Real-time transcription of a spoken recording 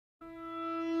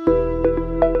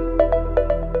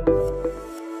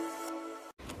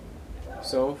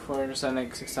for sa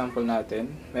next example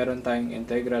natin, meron tayong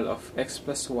integral of x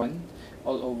plus 1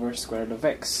 all over square root of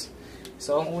x.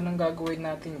 So, ang unang gagawin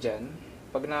natin dyan,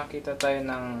 pag nakakita tayo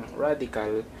ng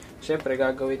radical, syempre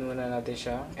gagawin muna natin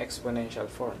siya exponential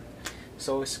form.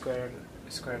 So, square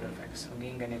root of x.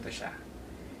 Magiging ganito siya.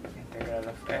 Integral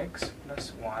of x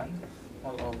plus 1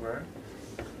 all over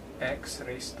x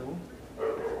raised to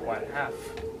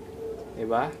 1/2.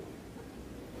 Diba?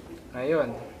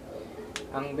 Ngayon,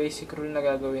 ang basic rule na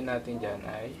gagawin natin dyan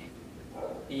ay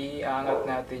iangat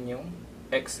natin yung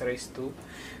x raised to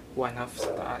 1/2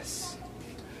 sa taas.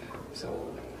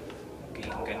 So,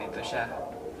 magiging ganito siya.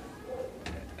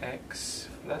 X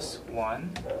plus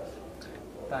 1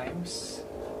 times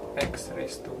x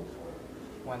raised to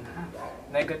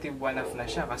 1/2. Negative 1/2 na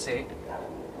siya kasi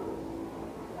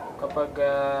kapag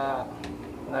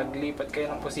naglipat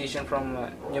kayo ng position from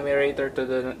numerator to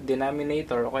the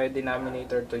denominator o kaya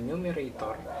denominator to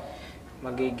numerator,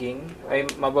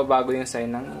 mababago yung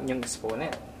sign ng inyong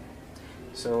exponent.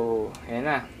 So, ayan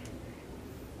na.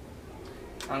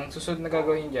 Ang susunod na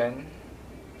gagawin dyan,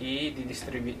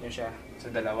 i-distribute nyo siya sa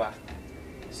dalawa.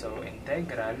 So,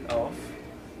 integral of,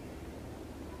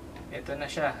 ito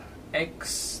na siya, x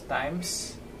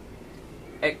times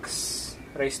x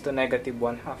raised to negative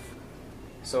 1/2.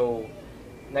 So,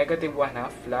 negative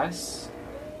 1/2 plus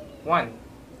 1.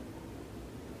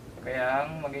 Kaya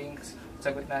ang magiging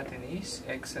sagot natin is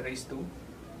x raised to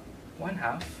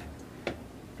 1/2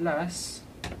 plus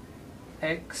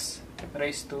x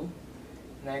raised to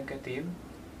negative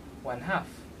 1/2.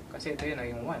 Kasi ito yun,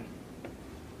 yung 1.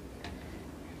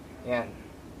 Yan.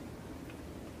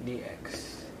 Dx.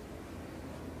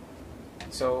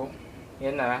 So,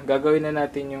 yan na. Gagawin na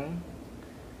natin yung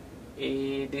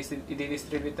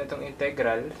i-distribute na itong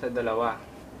integral sa dalawa.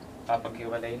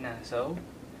 Papaghiwalay na. So,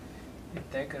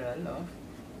 integral of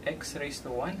x raised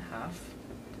to 1/2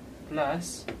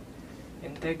 plus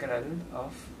integral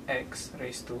of x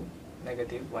raised to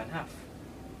negative 1/2.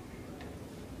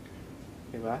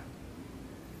 Diba?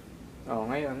 O,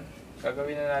 ngayon,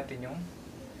 gagawin na natin yung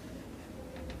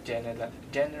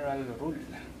general rule.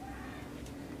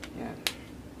 Yan.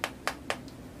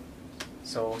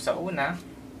 So, sa una,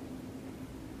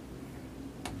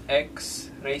 x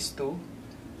raised to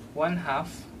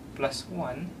 1/2 plus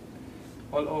 1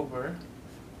 all over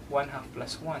 1/2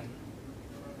 plus 1.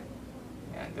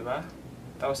 Yan, diba?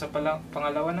 Tapos sa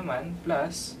pangalawa naman,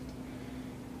 plus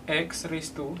x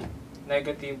raised to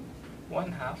negative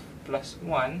 1/2 plus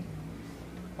 1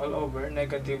 all over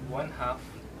negative 1/2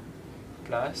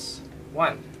 plus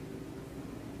 1.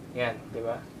 Yan,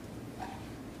 diba?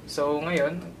 So,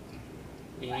 ngayon,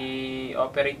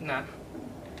 i-operate na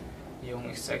yung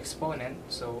exponent.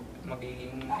 So,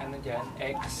 magiging ano dyan,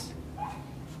 x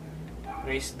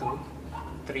raised to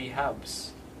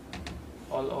 3/2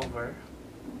 all over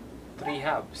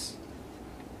 3/2.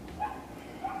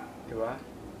 Diba?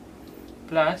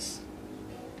 Plus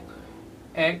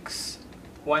x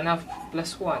 1/2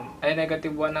 plus 1 ay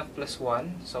negative 1/2 plus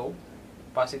 1. So,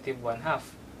 positive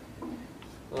 1/2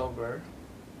 over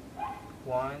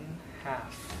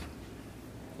 1/2.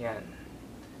 Yan.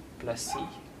 Plus c.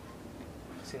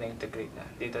 Sina-integrate na.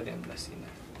 Dito din plus c na.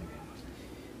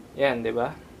 Yan, di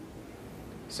ba?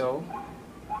 So,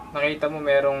 nakita mo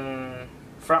merong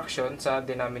fraction sa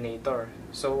denominator.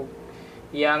 So,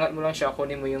 iangat mo lang siya,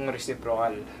 kunin mo yung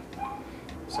reciprocal.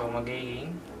 So,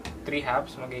 magiging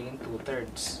 3/2, magiging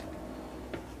 2/3.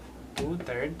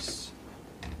 2/3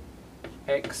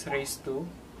 x raised to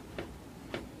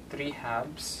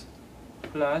 3/2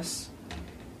 plus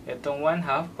itong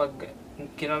 1/2, pag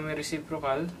kinuha mo yung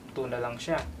reciprocal, 2 na lang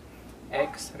siya.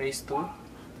 X raised to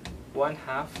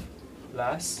 1/2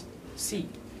 plus c.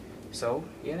 So,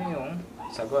 yun na yung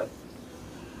sagot.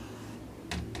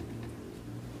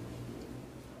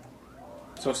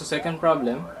 So, sa second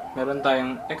problem, meron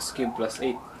tayong x cubed plus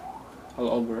 8 all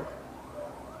over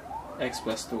x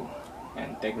plus 2.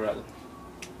 Integral.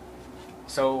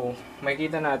 So,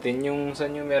 makikita natin yung sa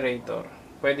numerator,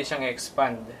 pwede siyang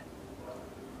expand.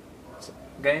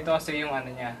 Ganito kasi yung ano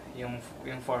niya, yung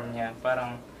form niya,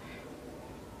 parang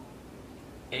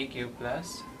a cube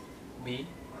plus b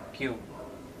cube.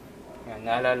 Yan,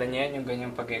 naalala niya yung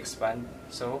ganyang pag-expand.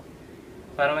 So,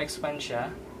 para ma-expand siya,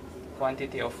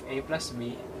 quantity of a plus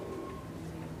b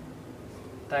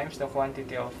times the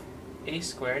quantity of a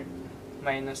squared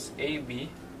minus ab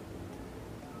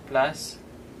plus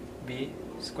b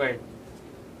squared.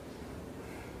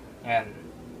 Yan,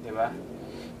 di ba?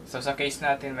 So, sa case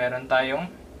natin, meron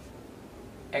tayong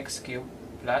x cubed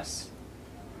plus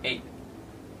 8.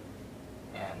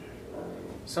 Yan.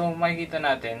 So, makikita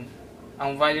natin,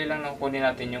 ang value lang ng kunin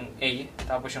natin yung a,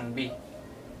 tapos yung b.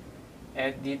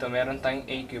 At dito, meron tayong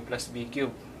a cube plus b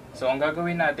cube. So, ang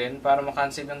gagawin natin, para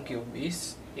makancel ang cube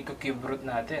is, i-cube root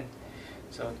natin.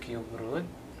 So, cube root.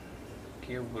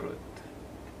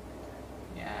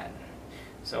 Yan.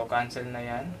 So, cancel na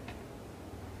yan.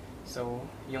 So,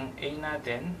 yung a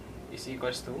natin is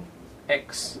equals to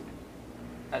x.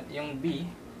 At yung b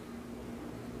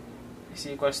is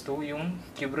equals to yung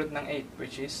cube root ng 8,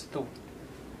 which is 2.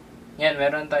 Yan,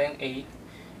 meron tayong a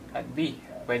at b.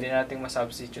 Pwede nating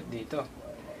masubstitute dito.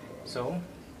 So,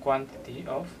 quantity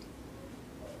of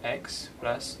x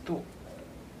plus 2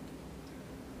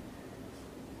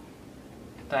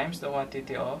 times the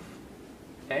quantity of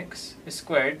x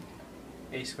squared,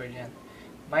 a squared yan,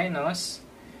 minus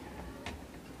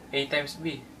a times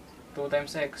b, 2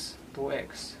 times x,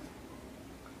 2x,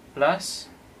 plus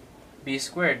b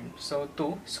squared, so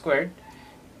 2 squared,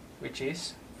 which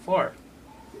is 4.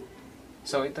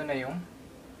 So, ito na yung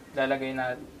lalagay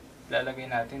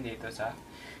natin dito sa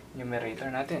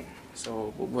numerator natin.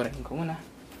 So, buburin ko muna.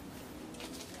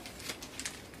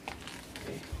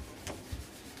 Okay.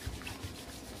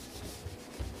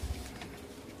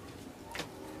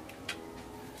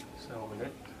 So,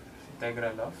 ulit.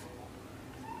 Integral of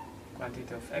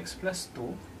quantity of x plus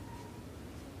 2,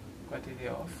 quantity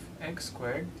of x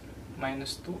squared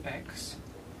minus 2x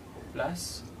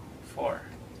plus 4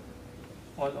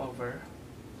 all over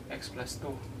x plus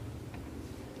 2.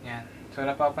 Yan. So,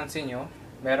 napapansin nyo,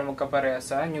 meron magkapareha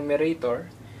sa numerator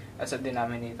at sa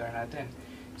denominator natin.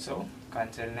 So,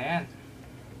 cancel na yan.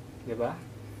 Diba?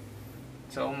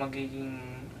 So,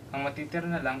 ang matitira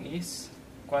na lang is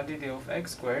quantity of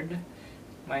x squared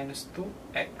minus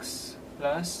 2x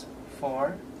plus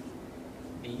 4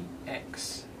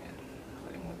 dx. Yan.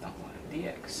 Nakalimutan ko.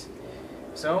 dx.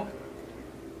 So,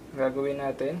 gagawin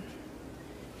natin,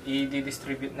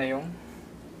 i-distribute na yung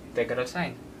integral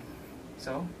sign.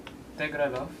 So,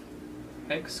 integral of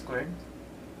x squared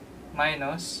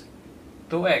minus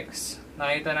 2x.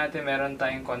 Nakita natin meron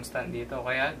tayong constant dito,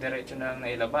 kaya diretso na lang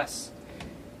na ilabas.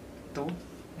 2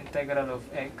 integral of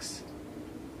x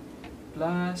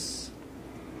plus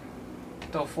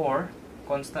to 4,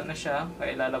 constant na siya,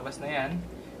 kaya ilalabas na yan.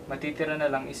 Matitira na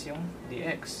lang is yung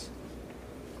dx.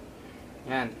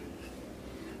 Yan.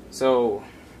 So,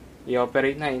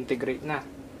 i-operate na, integrate na.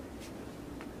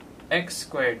 X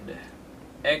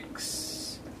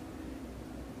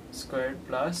squared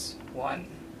plus 1,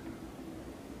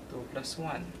 2 plus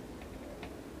 1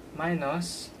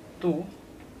 minus 2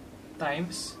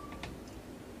 times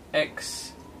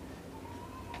x.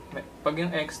 Pag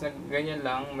yung x na ganyan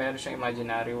lang, meron siyang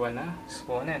imaginary 1 na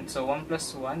exponent. So, 1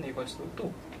 plus 1 equals to 2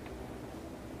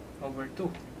 over 2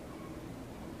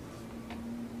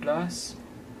 plus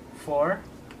 4,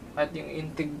 at yung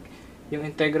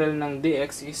integral ng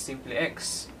dx is simply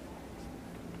x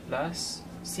plus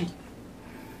c.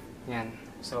 Yan.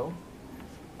 So,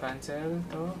 cancel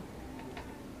to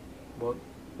both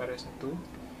para sa 2.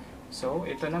 So,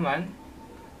 ito naman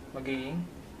magiging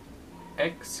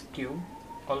x cube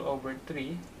all over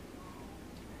 3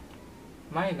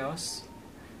 minus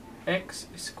x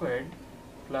squared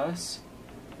plus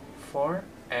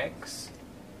 4x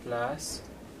plus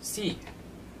c.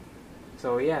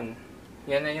 So, yan.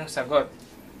 Yan na yung sagot.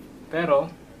 Pero,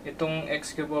 itong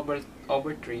x cube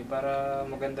over 3, para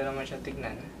maganda naman siya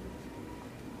tignan,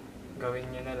 gawin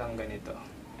nyo na lang ganito.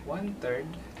 1/3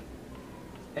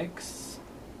 x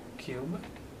cube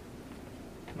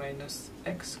minus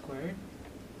x squared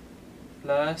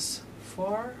plus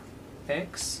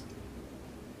 4x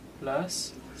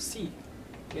plus c.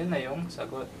 Yan na yung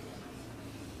sagot.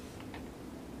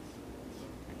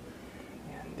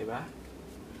 Yan, di ba?